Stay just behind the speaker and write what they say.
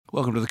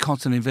Welcome to the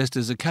Constant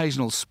Investor's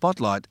occasional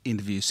spotlight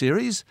interview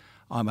series.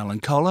 I'm Alan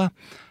Kohler,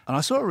 and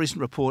I saw a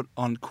recent report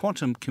on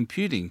quantum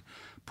computing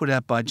put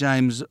out by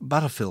James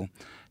Butterfill,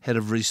 Head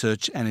of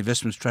Research and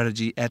Investment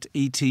Strategy at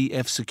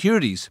ETF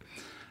Securities.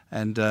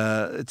 And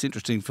it's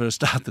interesting for a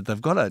start that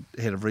they've got a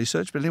Head of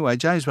Research. But anyway,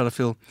 James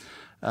Butterfill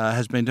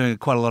has been doing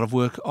quite a lot of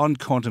work on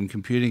quantum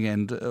computing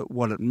and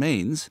what it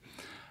means.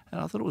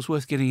 And I thought it was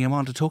worth getting him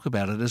on to talk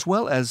about it, as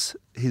well as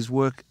his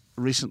work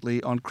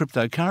recently on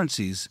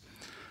cryptocurrencies,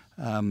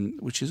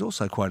 which is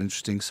also quite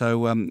interesting.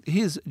 So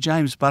here's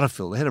James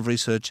Butterfill, the Head of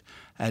Research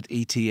at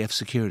ETF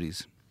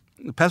Securities.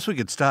 Perhaps we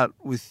could start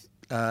with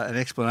an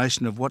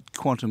explanation of what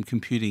quantum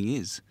computing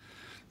is.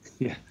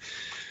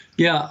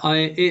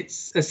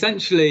 It's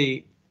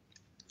essentially,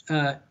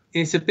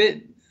 it's a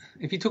bit,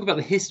 if you talk about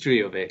the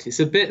history of it, it's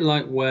a bit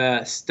like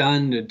where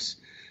standard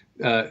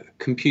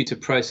computer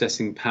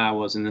processing power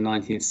was in the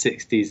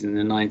 1960s and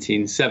the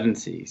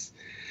 1970s.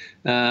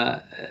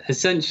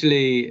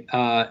 Essentially,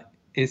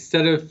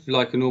 instead of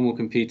like a normal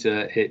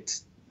computer, it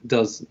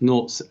does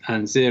noughts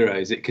and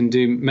zeros. It can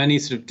do many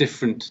sort of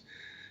different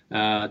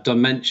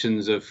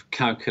dimensions of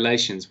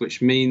calculations,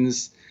 which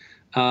means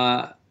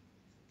the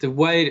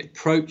way it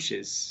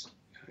approaches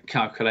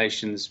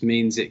calculations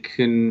means it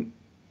can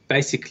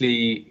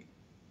basically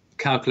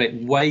calculate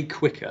way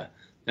quicker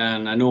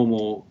than a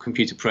normal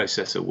computer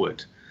processor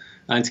would.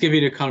 And to give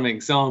you a kind of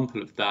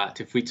example of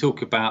that, if we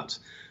talk about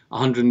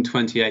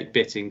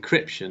 128-bit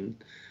encryption,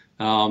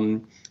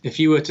 if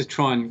you were to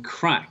try and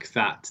crack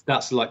that,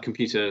 that's like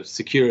computer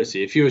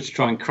security. If you were to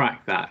try and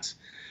crack that,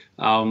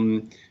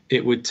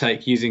 it would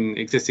take, using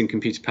existing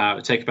computer power, it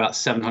would take about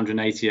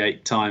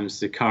 788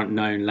 times the current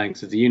known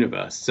length of the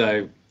universe.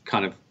 So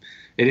kind of,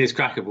 it is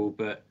crackable,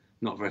 but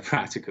not very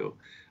practical.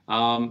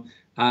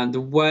 And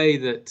the way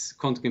that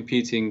quantum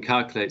computing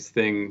calculates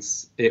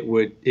things,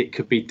 it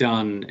could be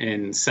done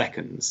in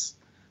seconds.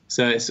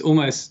 So it's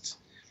almost,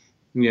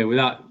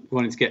 without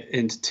wanting to get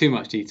into too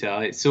much detail,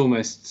 it's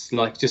almost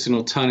like just an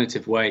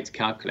alternative way to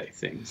calculate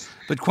things.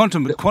 But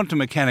quantum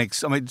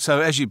mechanics, I mean,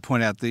 so as you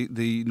point out,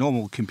 the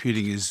normal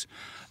computing is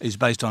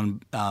based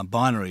on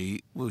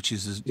binary, which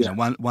is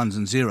ones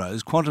and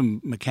zeros. Quantum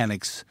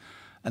mechanics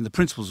and the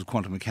principles of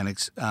quantum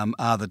mechanics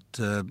are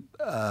that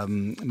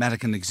matter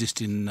can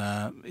exist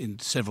in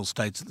several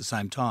states at the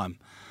same time.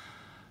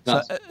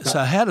 So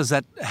how does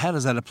that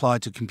apply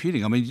to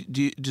computing? I mean,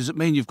 does it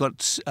mean you've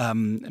got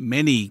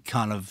many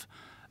kind of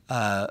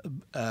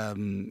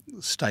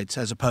states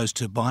as opposed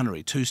to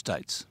binary, two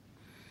states?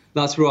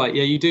 That's right.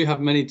 Yeah, you do have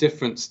many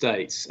different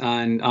states,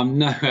 and I'm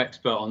no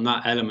expert on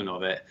that element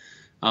of it.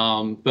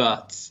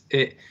 But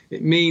it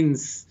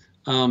means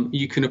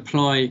you can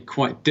apply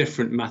quite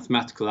different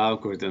mathematical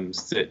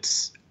algorithms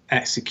that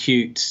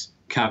execute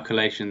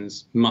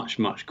calculations much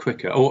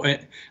quicker. Or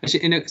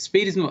actually,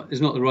 speed is not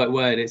the right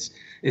word. It's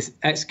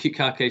execute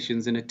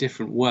calculations in a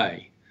different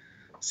way.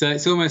 So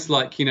it's almost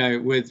like you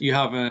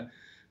have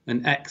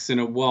an X and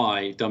a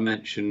Y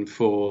dimension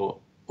for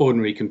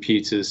ordinary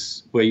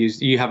computers, where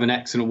you have an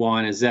X and a Y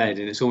and a Z, and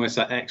it's almost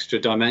that extra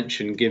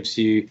dimension gives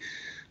you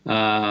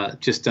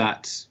just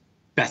that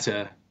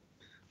better,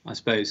 I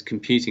suppose,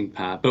 computing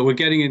power. But we're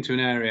getting into an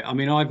area. I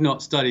mean, I've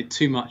not studied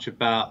too much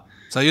about.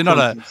 So you're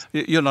not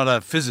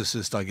a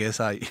physicist, I guess,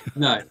 are you?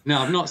 No,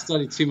 I've not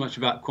studied too much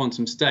about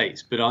quantum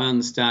states, but I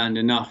understand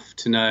enough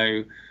to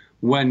know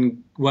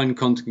when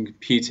quantum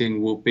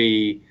computing will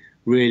be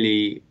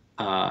really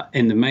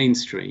in the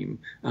mainstream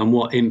and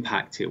what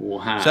impact it will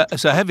have.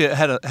 So have you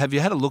had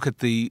a look at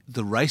the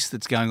race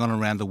that's going on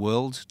around the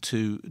world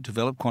to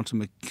develop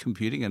quantum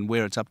computing and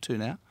where it's up to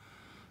now?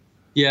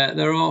 Yeah,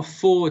 there are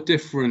 4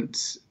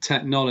 different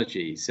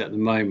technologies at the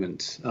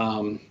moment.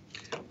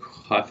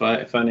 If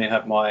I only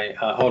have my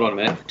hold on a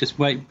minute. Just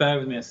wait. Bear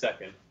with me a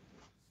second.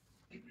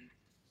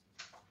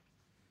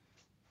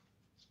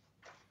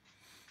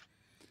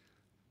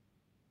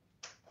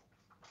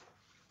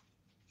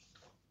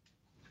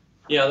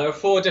 Yeah, there are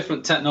 4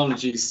 different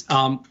technologies,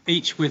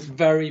 each with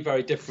very,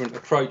 very different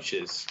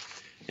approaches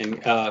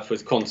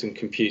with quantum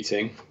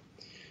computing.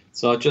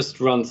 So I'll just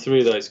run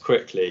through those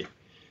quickly,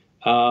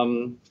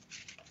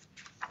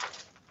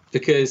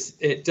 because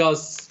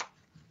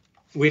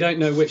we don't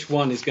know which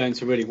one is going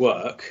to really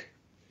work,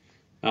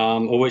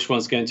 or which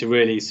one's going to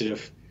really sort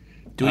of.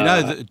 Do we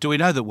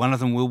know that one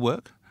of them will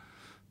work?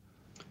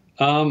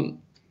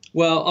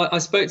 Well,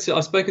 I've spoken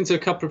to a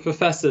couple of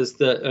professors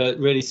that are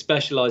really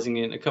specialising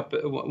in a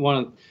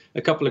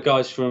couple of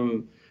guys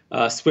from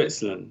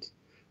Switzerland,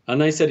 and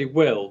they said it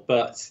will,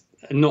 but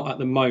not at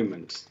the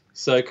moment.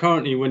 So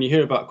currently, when you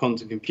hear about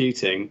quantum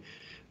computing,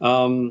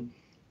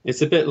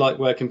 it's a bit like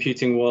where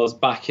computing was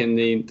back in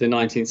the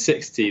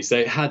 1960s.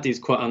 They had these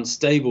quite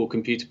unstable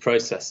computer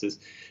processors,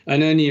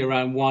 and only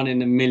around 1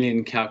 in a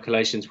million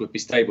calculations would be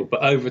stable.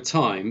 But over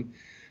time,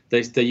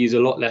 they use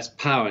a lot less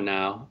power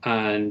now,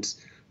 and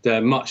they're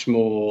much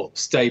more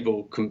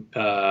stable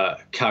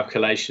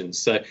calculations.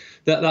 So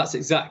that's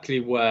exactly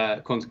where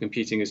quantum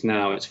computing is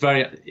now.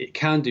 It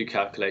can do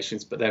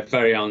calculations, but they're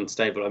very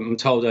unstable. I'm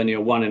told only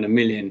a 1 in a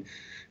million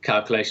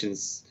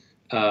calculations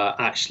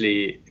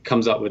actually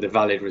comes up with a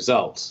valid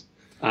result.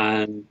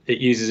 And it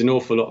uses an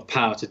awful lot of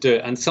power to do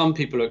it. And some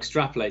people are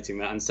extrapolating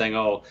that and saying,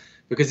 oh,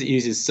 because it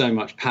uses so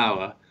much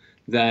power,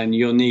 then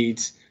you'll need,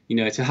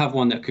 to have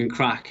one that can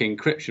crack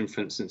encryption,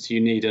 for instance,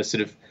 you need a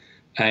sort of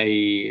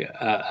a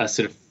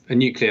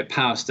nuclear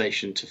power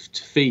station to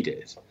feed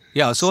it.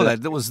 Yeah, I saw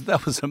that. That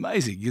was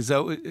amazing.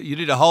 So you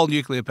need a whole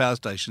nuclear power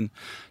station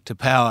to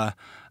power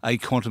a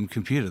quantum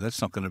computer.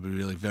 That's not going to be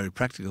really very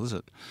practical, is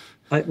it?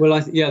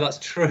 Yeah, that's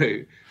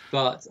true.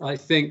 But I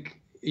think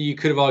you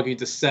could have argued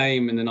the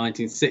same in the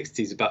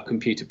 1960s about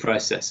computer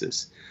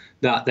processors,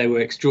 that they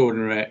were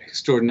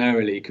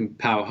extraordinarily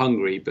power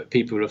hungry, but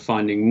people are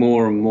finding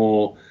more and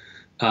more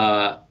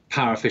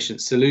power efficient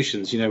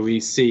solutions. We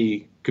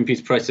see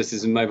computer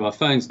processors in mobile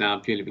phones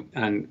now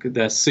and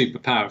they're super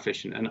power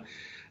efficient.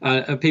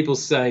 And people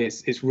say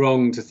it's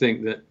wrong to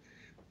think that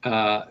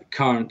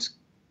current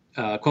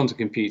quantum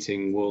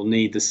computing will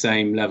need the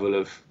same level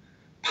of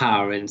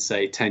power in,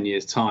 say, 10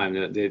 years'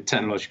 time. The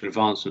technological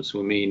advancements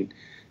will mean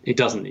it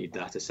doesn't need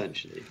that,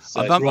 essentially. So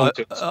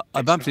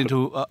I bumped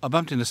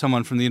into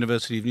someone from the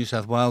University of New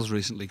South Wales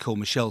recently called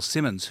Michelle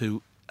Simmons,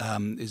 who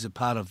is a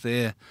part of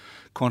their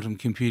quantum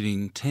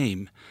computing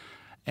team,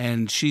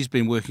 and she's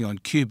been working on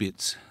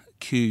qubits,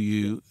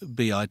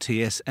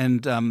 QUBITS,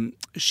 and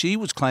she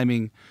was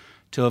claiming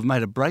to have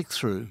made a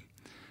breakthrough,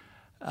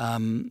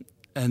 and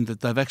that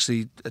they've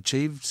actually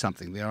achieved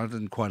something there. I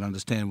didn't quite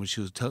understand when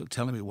she was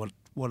telling me what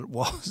it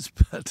was,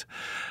 but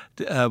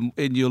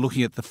and you're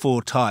looking at the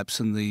four types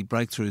and the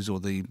breakthroughs or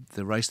the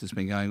race that's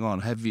been going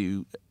on. Have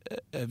you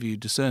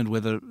discerned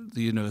whether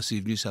the University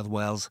of New South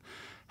Wales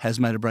has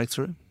made a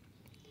breakthrough?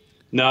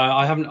 No,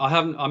 I haven't.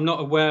 I'm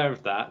not aware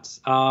of that.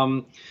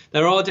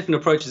 There are different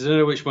approaches. I don't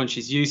know which one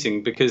she's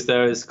using, because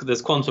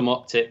there's quantum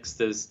optics,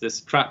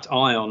 there's trapped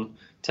ion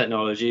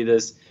technology,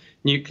 there's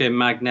nuclear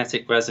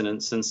magnetic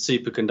resonance and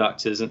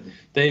superconductors, and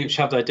they each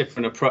have their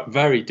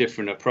very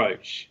different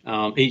approach,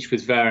 each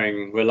with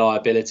varying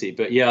reliability.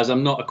 But yeah, as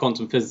I'm not a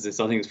quantum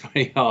physicist, I think it's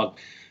very hard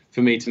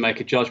for me to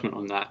make a judgment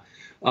on that.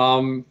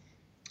 The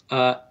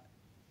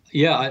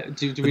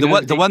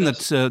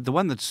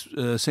one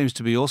that seems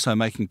to be also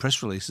making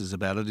press releases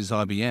about it is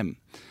IBM.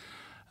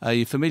 Are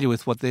you familiar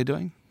with what they're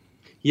doing?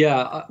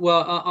 Yeah,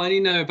 well, I only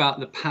know about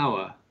the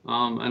power,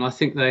 and I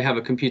think they have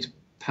a qubit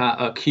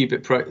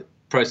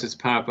process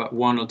power about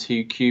 1 or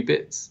 2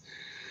 qubits,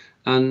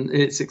 and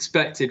it's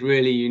expected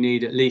really you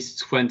need at least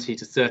 20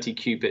 to 30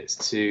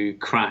 qubits to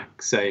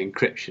crack, say,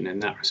 encryption in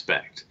that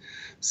respect.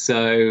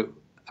 So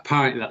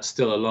apparently that's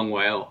still a long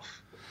way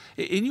off.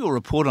 In your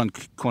report on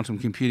quantum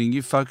computing,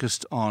 you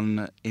focused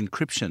on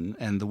encryption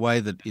and the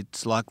way that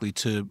it's likely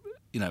to,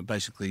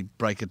 basically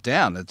break it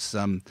down. It's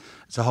a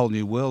whole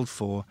new world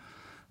for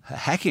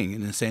hacking,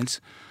 in a sense.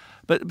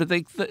 But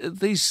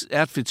these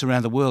outfits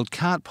around the world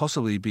can't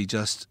possibly be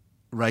just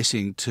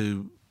racing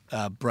to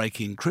break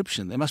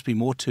encryption. There must be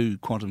more to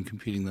quantum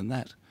computing than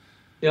that.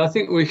 Yeah, I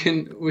think we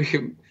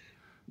can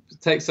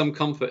take some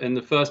comfort in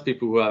the first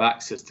people who have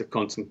access to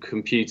quantum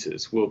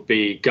computers will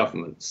be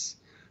governments.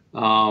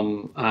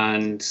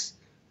 And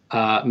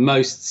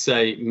most,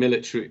 say,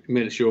 military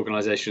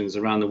organizations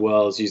around the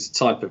world use a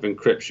type of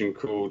encryption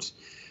called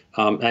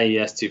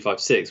AES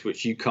 256,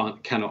 which you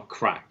cannot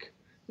crack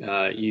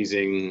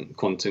using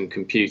quantum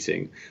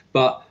computing.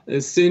 But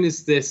as soon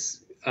as this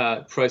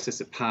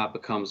process of power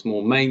becomes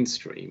more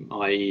mainstream,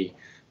 i.e.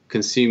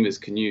 consumers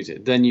can use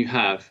it, then you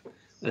have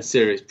a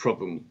serious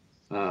problem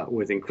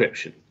with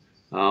encryption.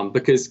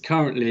 Because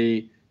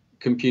currently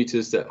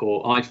computers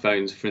or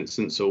iPhones, for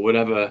instance, or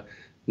whatever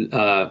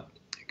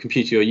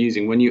computer you're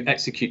using, when you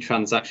execute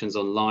transactions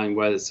online,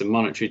 whether it's a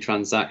monetary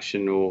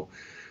transaction or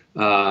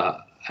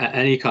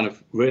any kind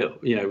of real,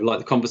 like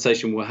the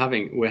conversation we're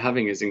having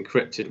is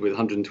encrypted with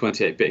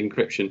 128-bit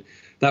encryption,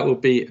 that will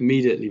be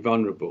immediately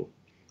vulnerable.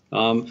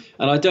 And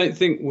I don't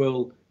think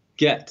we'll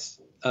get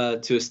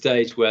to a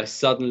stage where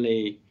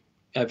suddenly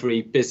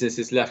every business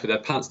is left with their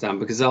pants down,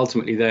 because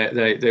ultimately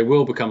they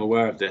will become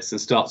aware of this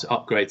and start to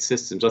upgrade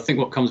systems. I think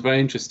what comes very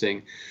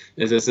interesting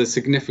is there's a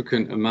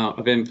significant amount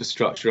of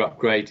infrastructure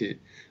upgraded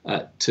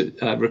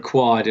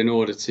required in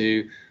order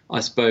to,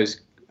 I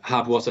suppose,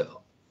 have what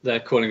they're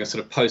calling a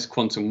sort of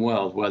post-quantum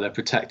world where they're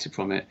protected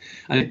from it.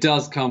 And it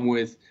does come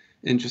with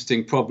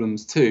interesting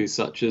problems too,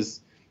 such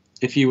as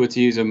if you were to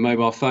use a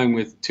mobile phone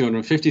with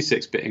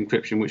 256-bit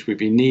encryption, which would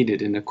be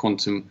needed in a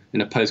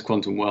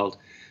post-quantum world,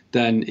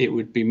 then it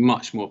would be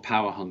much more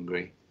power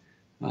hungry.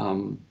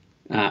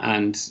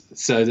 And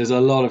so there's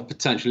a lot of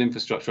potential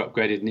infrastructure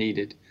upgraded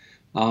needed.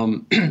 Are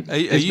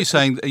you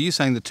saying the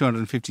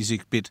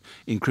 256-bit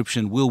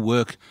encryption will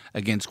work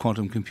against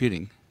quantum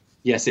computing?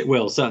 Yes, it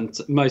will.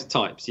 Most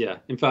types, yeah.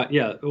 In fact,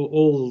 yeah,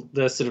 all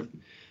the sort of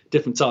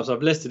different types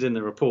I've listed in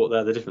the report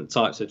there, the different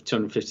types of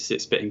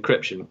 256-bit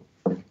encryption.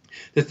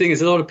 The thing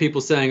is, a lot of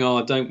people saying,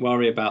 "Oh, don't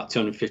worry about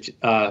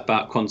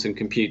about quantum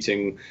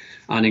computing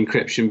and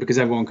encryption because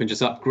everyone can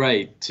just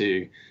upgrade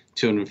to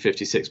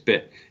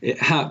 256-bit."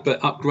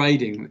 But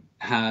upgrading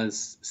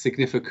has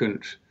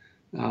significant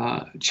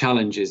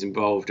challenges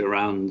involved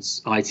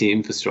around IT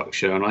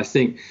infrastructure. And I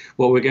think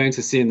what we're going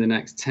to see in the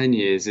next 10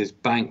 years is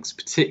banks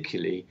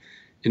particularly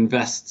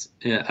invest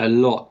a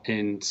lot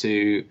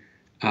into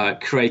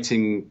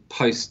creating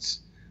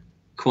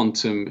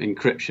post-quantum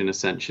encryption,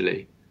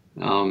 essentially.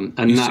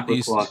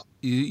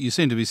 You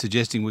seem to be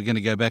suggesting we're going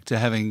to go back to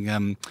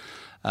having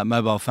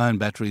mobile phone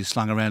batteries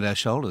slung around our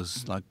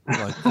shoulders like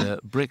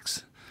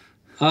bricks.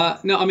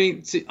 No, I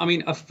mean,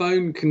 a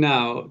phone can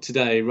now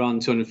today run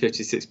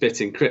 256-bit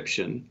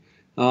encryption.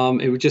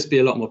 It would just be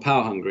a lot more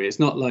power hungry. It's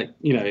not like,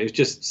 it's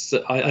just,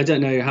 I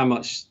don't know how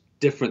much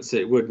difference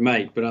it would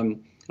make, but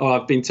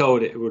I've been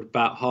told it would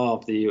about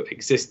halve the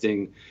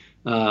existing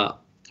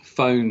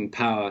phone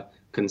power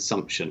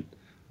consumption.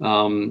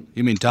 You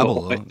mean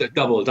double?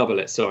 Double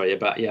it, sorry,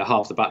 about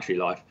half the battery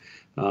life.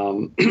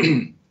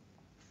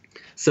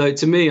 So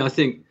to me, I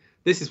think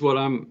this is what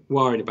I'm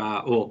worried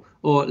about,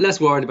 or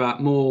less worried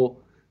about, more.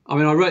 I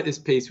mean, I wrote this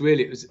piece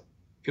really,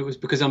 it was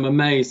because I'm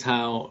amazed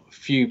how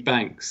few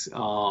banks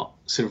are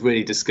sort of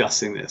really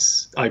discussing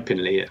this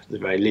openly, at the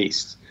very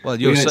least. Well,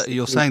 you're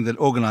saying that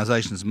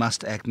organisations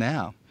must act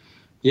now.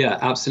 Yeah,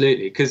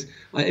 absolutely. Because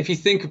if you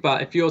think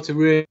about, if you're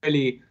to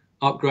really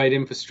upgrade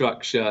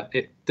infrastructure,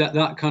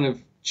 that kind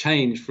of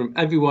change from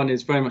everyone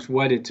is very much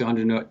wedded to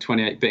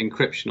 128-bit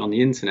encryption on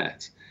the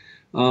internet.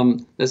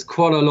 There's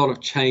quite a lot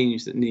of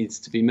change that needs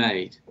to be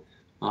made,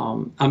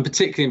 and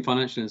particularly in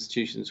financial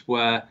institutions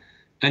where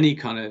any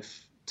kind of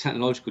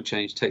technological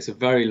change takes a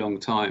very long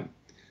time.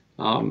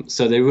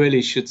 So they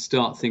really should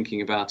start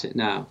thinking about it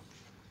now.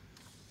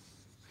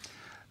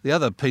 The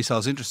other piece I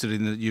was interested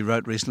in that you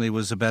wrote recently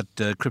was about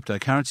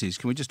cryptocurrencies.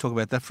 Can we just talk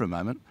about that for a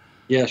moment?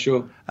 Yeah,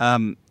 sure.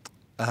 I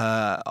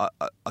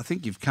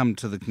think you've come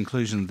to the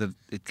conclusion that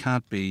it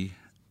can't be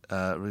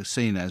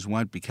seen as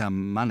won't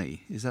become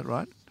money. Is that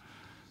right?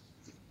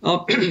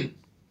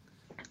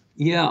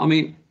 Yeah, I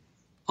mean,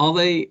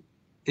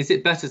 is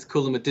it better to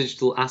call them a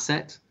digital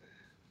asset,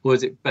 or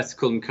is it better to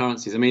call them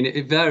currencies? I mean,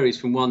 it varies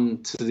from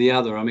one to the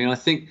other. I mean, I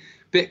think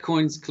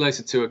Bitcoin's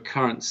closer to a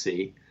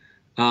currency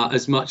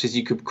as much as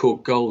you could call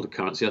gold a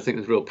currency. I think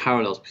there's real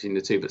parallels between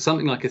the two. But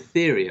something like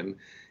Ethereum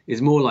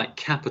is more like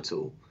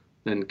capital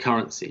than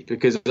currency,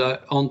 because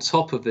on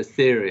top of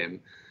Ethereum,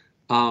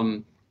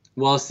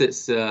 whilst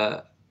it's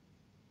a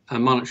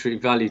monetary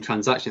value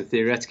transaction,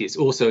 theoretically, it's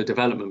also a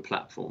development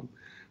platform.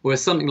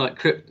 Whereas something like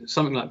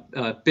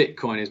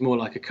Bitcoin is more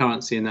like a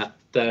currency in that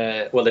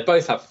they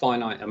both have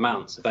finite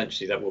amounts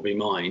eventually that will be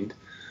mined.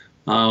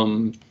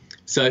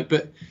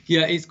 But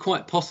yeah, it's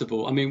quite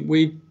possible. I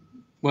mean,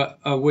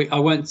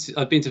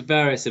 I've been to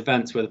various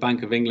events where the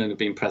Bank of England have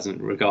been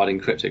present regarding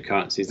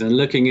cryptocurrencies and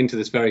looking into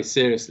this very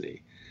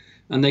seriously.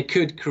 And they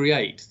could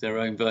create their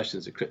own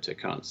versions of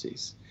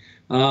cryptocurrencies.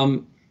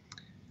 I'm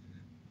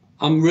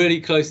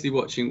really closely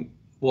watching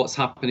what's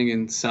happening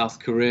in South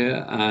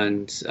Korea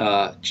and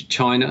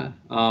China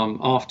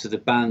after the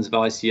bans of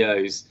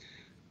ICOs.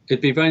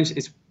 It'd be very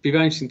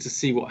interesting to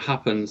see what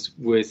happens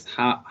with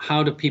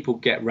how do people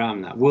get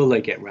around that? Will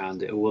they get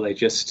around it, or will they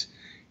just,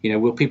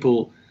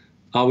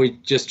 are we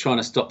just trying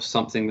to stop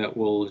something that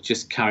will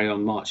just carry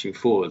on marching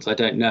forwards? I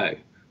don't know.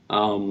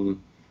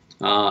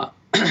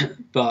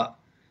 But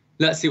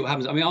let's see what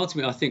happens. I mean,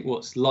 ultimately, I think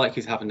what's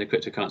likely to happen in the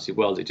cryptocurrency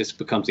world, it just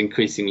becomes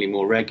increasingly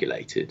more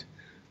regulated.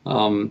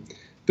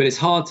 But it's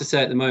hard to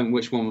say at the moment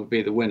which one would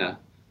be the winner.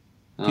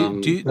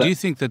 Do you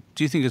think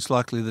it's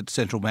likely that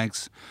central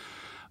banks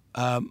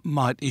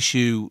might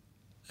issue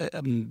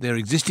their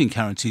existing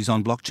currencies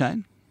on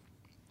blockchain?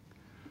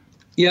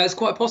 Yeah, it's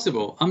quite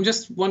possible. I'm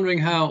just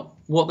wondering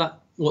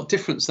what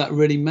difference that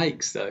really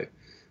makes, though.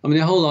 I mean,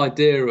 the whole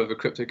idea of a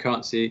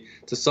cryptocurrency,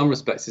 to some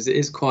respects, is it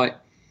is quite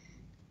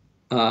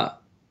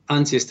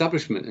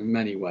anti-establishment in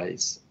many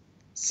ways.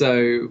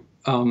 So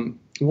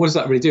what does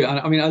that really do?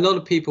 I mean, a lot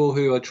of people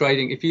who are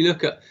trading, if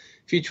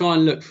you try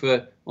and look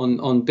for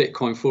on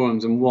Bitcoin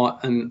forums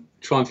and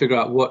try and figure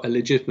out what a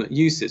legitimate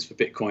use is for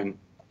Bitcoin,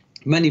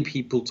 many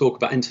people talk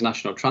about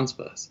international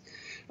transfers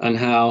and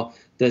how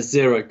there's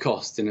zero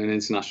cost in an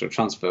international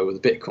transfer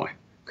with Bitcoin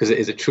because it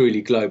is a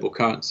truly global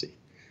currency.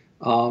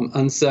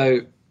 And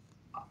so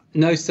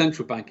no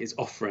central bank is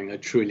offering a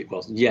truly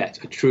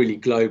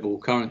global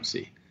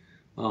currency.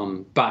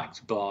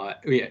 Backed by,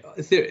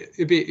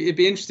 it'd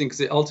be interesting because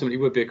it ultimately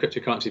would be a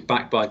cryptocurrency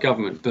backed by a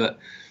government, but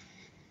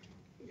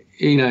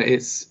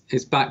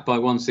it's backed by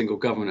one single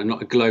government and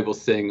not a global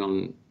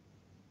thing.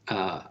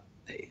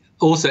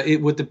 Also,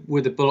 would the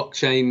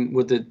blockchain,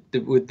 would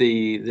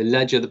the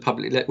ledger,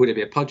 would it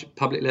be a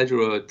public ledger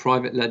or a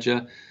private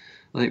ledger?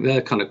 I think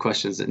they're kind of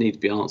questions that need to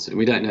be answered.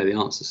 We don't know the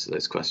answers to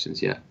those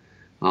questions yet.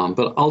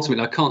 But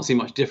ultimately, I can't see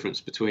much difference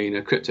between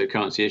a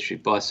cryptocurrency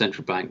issued by a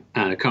central bank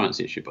and a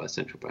currency issued by a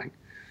central bank.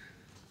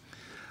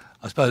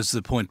 I suppose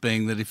the point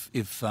being that if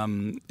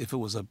it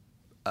was a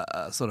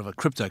sort of a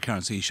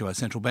cryptocurrency issue by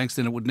central banks,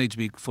 then it would need to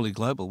be fully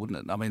global, wouldn't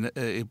it? I mean,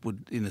 it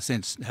would, in a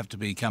sense, have to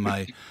become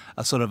a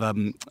sort of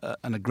an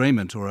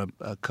agreement or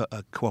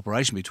a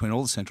cooperation between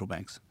all the central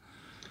banks.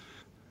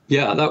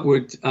 Yeah, that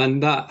would,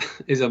 and that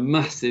is a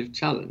massive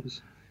challenge.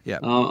 Yeah.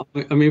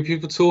 I mean,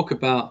 people talk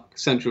about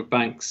central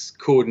banks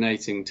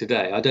coordinating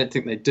today. I don't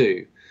think they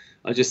do.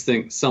 I just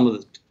think some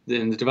of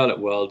in the developed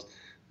world,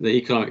 the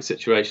economic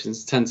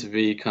situations tend to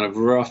be kind of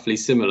roughly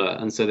similar,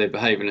 and so they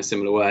behave in a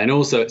similar way. And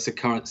also, it's a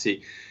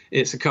currency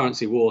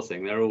war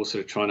thing. They're all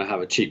sort of trying to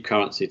have a cheap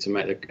currency to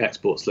make their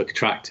exports look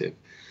attractive.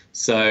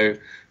 So,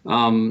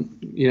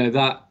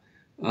 that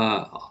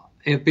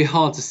it'd be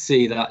hard to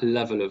see that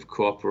level of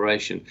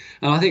cooperation.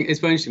 And I think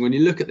it's very interesting when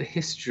you look at the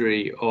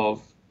history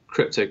of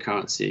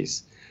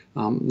cryptocurrencies.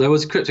 There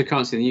was a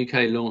cryptocurrency in the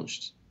UK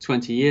launched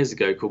 20 years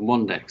ago called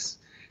Mondex,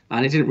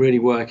 and it didn't really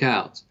work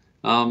out.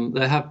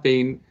 There have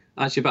been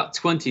actually about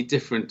 20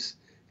 different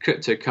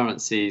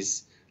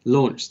cryptocurrencies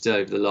launched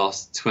over the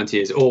last 20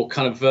 years, or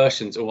kind of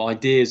versions or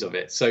ideas of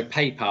it. So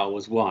PayPal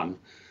was one.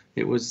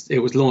 It was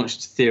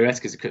launched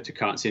theoretically as a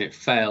cryptocurrency, and it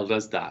failed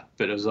as that,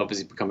 but it has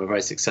obviously become a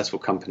very successful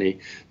company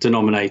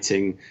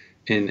denominating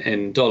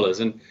in dollars.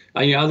 And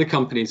other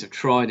companies have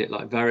tried it,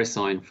 like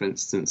VeriSign, for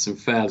instance, and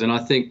failed. And I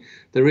think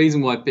the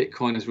reason why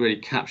Bitcoin has really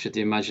captured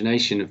the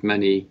imagination of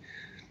many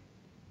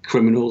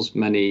criminals,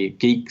 many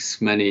geeks,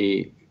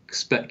 many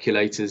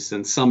speculators,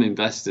 and some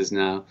investors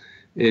now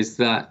is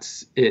that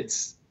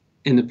it's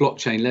in the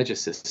blockchain ledger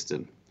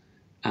system.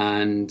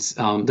 And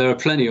there are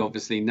plenty,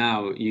 obviously,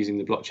 now using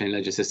the blockchain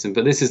ledger system,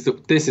 but this is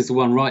the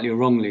one, rightly or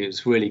wrongly,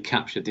 that's really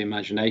captured the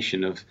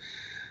imagination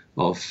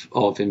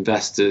of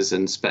investors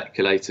and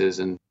speculators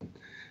and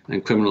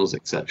criminals,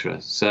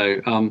 etc.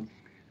 So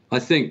I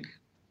think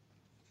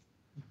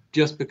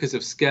just because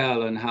of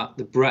scale and how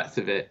the breadth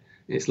of it,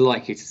 it's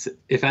likely to,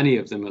 if any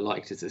of them are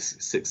likely to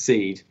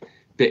succeed,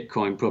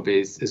 Bitcoin probably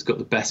has got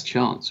the best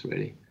chance,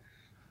 really.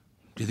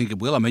 Do you think it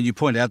will? I mean, you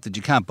point out that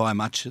you can't buy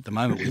much at the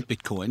moment with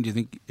Bitcoin. Do you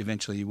think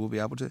eventually you will be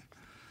able to?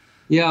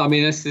 Yeah, I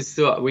mean, this is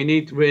we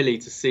need really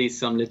to see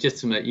some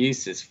legitimate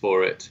uses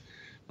for it.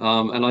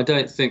 And I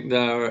don't think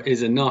there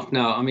is enough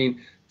now. I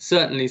mean,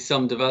 certainly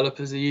some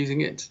developers are using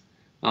it.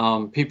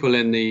 People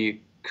in the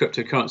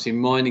cryptocurrency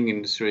mining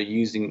industry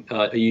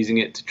are using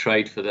it to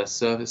trade for their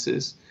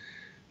services.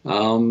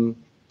 But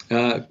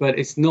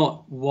it's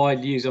not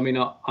widely used. I mean,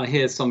 I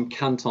hear some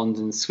cantons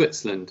in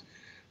Switzerland,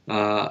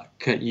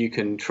 you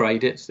can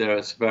trade it. There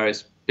are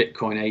various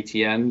Bitcoin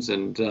ATMs,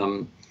 and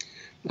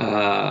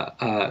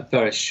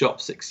various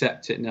shops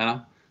accept it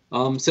now.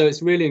 So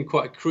it's really in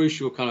quite a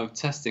crucial kind of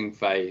testing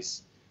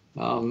phase,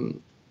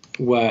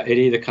 where it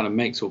either kind of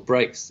makes or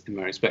breaks in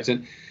many respects.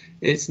 And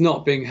it's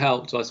not being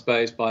helped, I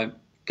suppose, by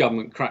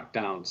government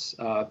crackdowns.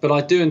 But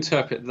I do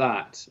interpret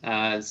that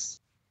as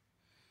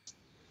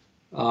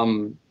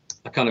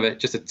a kind of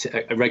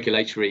a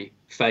regulatory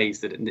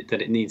phase that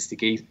it needs to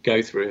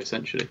go through,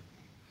 essentially.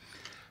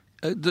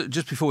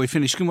 Just before we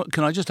finish,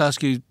 can I just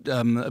ask you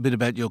a bit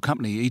about your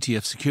company,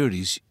 ETF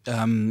Securities,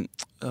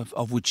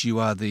 of which you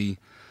are the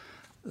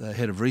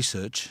head of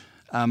research?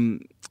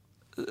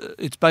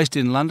 It's based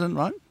in London,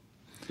 right?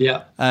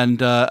 Yeah.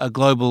 And a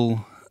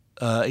global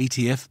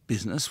ETF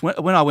business.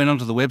 When I went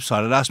onto the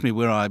website, it asked me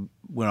where I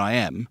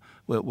am,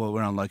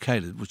 where I'm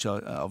located, which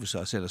obviously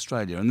I said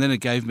Australia, and then it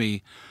gave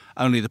me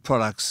only the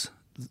products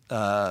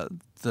that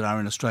are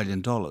in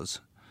Australian dollars.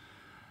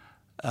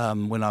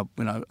 When I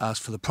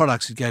asked for the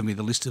products, it gave me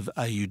the list of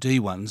AUD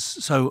ones.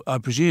 So I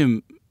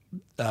presume,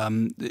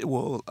 I'm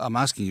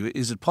asking you,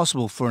 is it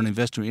possible for an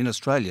investor in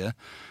Australia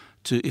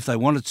to, if they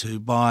wanted to,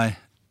 buy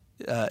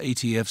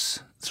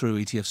ETFs through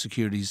ETF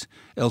Securities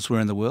elsewhere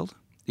in the world,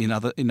 in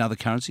other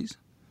currencies?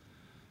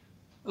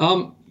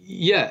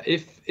 Yeah,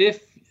 if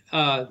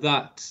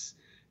that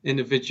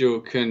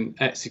individual can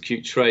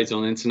execute trades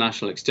on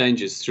international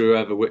exchanges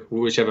through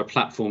whichever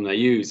platform they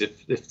use,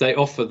 if they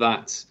offer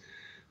that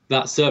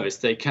service,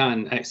 they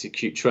can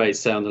execute trades,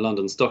 say, on the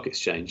London Stock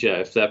Exchange.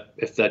 Yeah,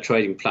 if their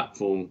trading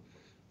platform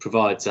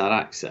provides that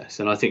access,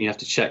 and I think you have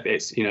to check that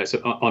it's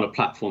on a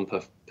platform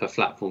per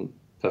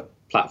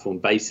platform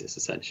basis,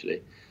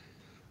 essentially.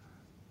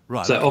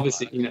 Right. So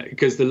obviously,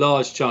 because the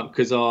large chunk,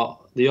 because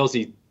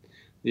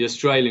the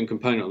Australian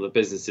component of the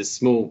business is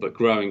small but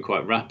growing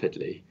quite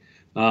rapidly.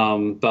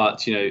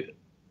 But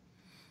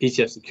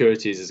ETF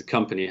Securities as a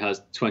company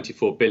has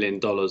 $24 billion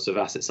of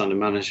assets under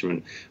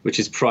management, which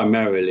is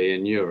primarily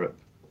in Europe.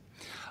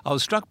 I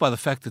was struck by the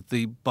fact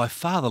that by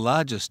far the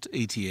largest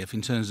ETF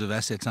in terms of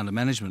assets under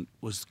management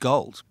was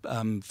gold,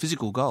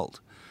 physical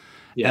gold.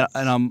 Yes.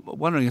 And I'm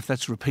wondering if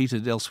that's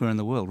repeated elsewhere in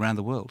the world, around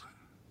the world.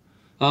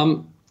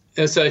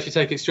 So if you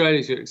take Australia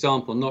as your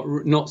example,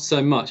 not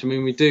so much. I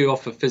mean, we do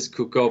offer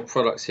physical gold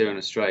products here in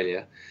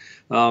Australia,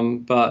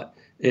 but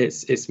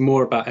it's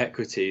more about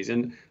equities,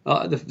 and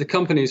the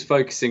company is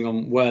focusing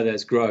on where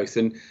there's growth.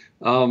 And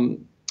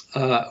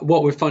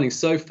what we're finding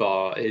so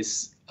far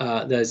is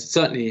there's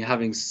certainly,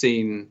 having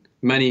seen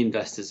many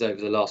investors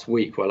over the last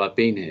week while I've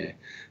been here,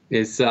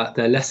 is that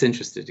they're less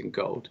interested in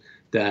gold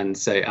than,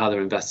 say, other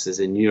investors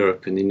in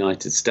Europe and the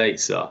United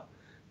States are.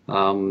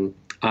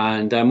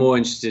 And they're more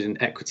interested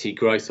in equity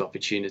growth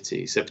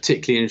opportunities. So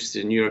particularly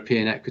interested in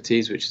European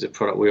equities, which is a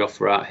product we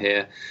offer out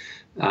here,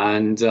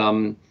 and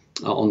on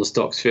the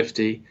Stocks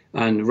 50.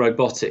 And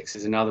robotics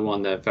is another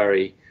one they're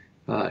very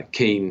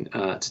keen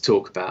to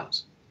talk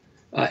about.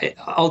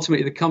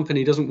 Ultimately, the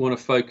company doesn't want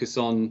to focus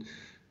on,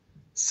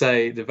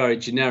 say, the very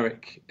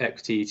generic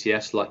equity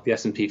ETFs like the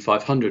S&P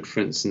 500, for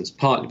instance,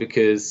 partly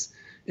because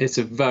it's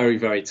a very,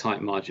 very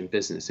tight margin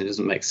business. It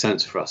doesn't make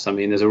sense for us. I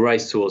mean, there's a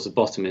race towards the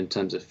bottom in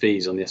terms of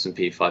fees on the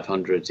S&P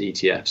 500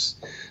 ETFs.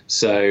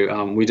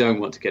 So we don't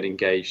want to get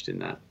engaged in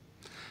that.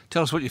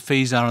 Tell us what your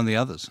fees are on the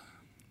others.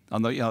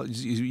 On the,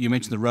 you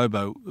mentioned the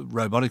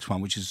robotics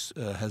one, which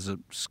has a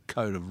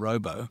code of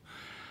robo.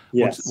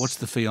 Yes. What's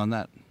the fee on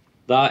that?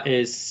 That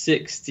is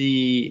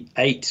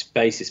 68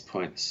 basis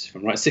points,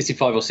 right?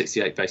 65 or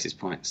 68 basis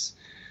points.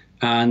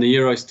 And the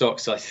Euro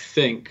Stocks, I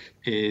think,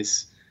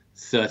 is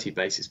 30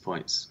 basis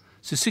points.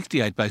 So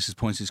 68 basis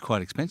points is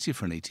quite expensive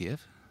for an ETF,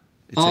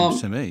 it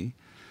seems to me.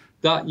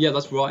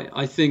 That's right.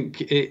 I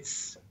think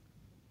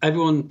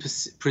everyone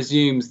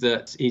presumes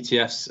that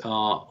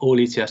all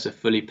ETFs are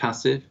fully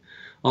passive.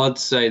 I'd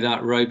say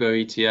that Robo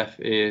ETF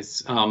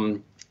is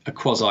a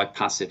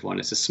quasi-passive one.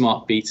 It's a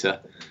smart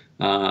beta.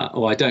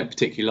 I don't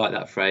particularly like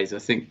that phrase. I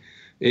think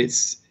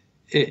it's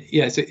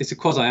a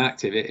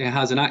quasi-active. It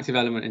has an active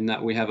element in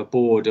that we have a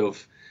board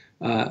of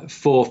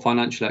 4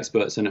 financial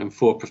experts and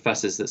 4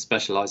 professors that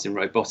specialize in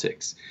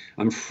robotics.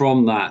 And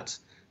from that,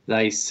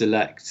 they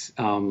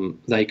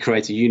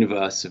create a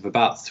universe of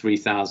about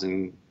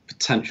 3,000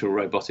 potential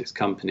robotics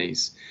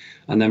companies.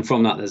 And then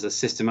from that, there's a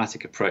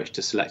systematic approach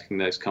to selecting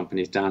those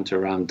companies down to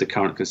around the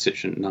current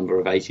constituent number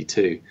of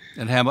 82.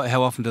 And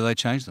how often do they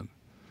change them?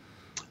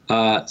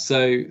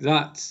 So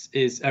that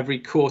is every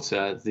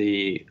quarter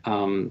the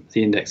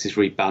index is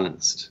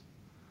rebalanced.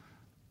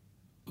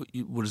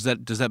 Does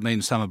that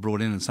mean some are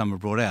brought in and some are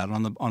brought out?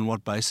 On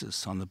what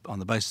basis? On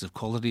the basis of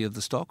quality of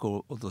the stock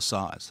or the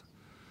size?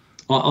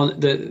 On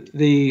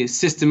the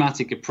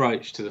systematic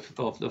approach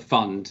of the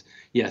fund,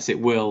 yes, it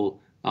will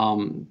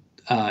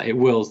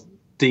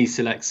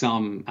deselect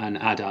some and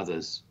add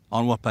others.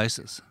 On what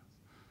basis?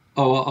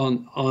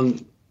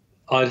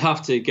 I'd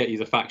have to get you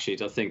the fact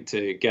sheet, I think,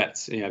 to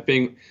get,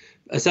 being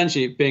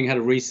head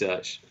of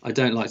research, I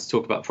don't like to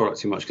talk about product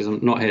too much because I'm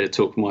not here to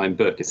talk my own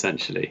book,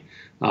 essentially.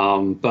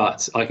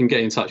 But I can get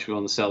in touch with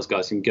one of the sales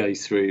guys and go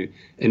through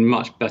in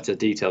much better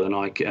detail than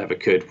I ever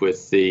could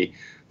with the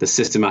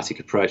systematic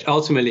approach.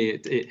 Ultimately,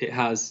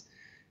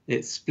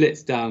 it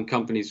splits down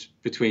companies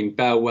between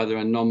bellwether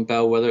and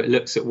non-bellwether. It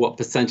looks at what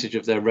percentage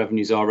of their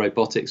revenues are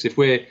robotics.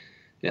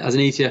 As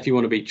an ETF, you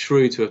want to be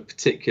true to a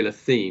particular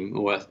theme,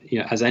 or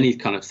as any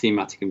kind of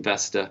thematic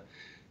investor,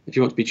 if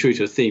you want to be true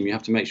to a theme, you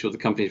have to make sure the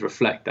companies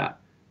reflect that.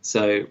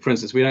 So, for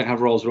instance, we don't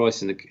have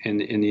Rolls-Royce in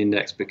the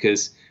index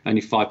because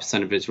only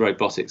 5% of its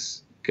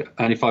robotics,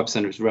 only 5%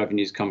 of its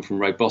revenues come from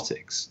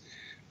robotics.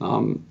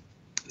 But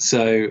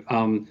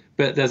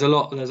there's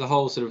a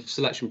whole sort of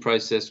selection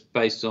process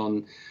based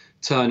on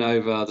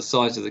turnover, the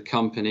size of the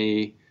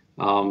company,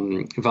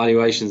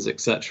 valuations,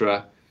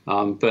 etc.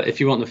 But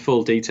if you want the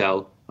full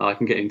detail, I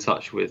can get in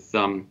touch with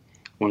one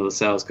of the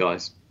sales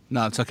guys.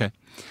 No, it's okay.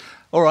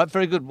 All right,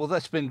 very good. Well,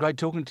 that's been great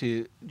talking to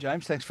you,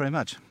 James. Thanks very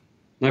much.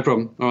 No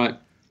problem. All right.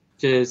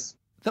 Cheers.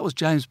 That was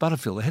James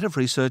Butterfill, the Head of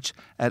Research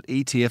at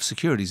ETF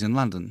Securities in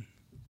London.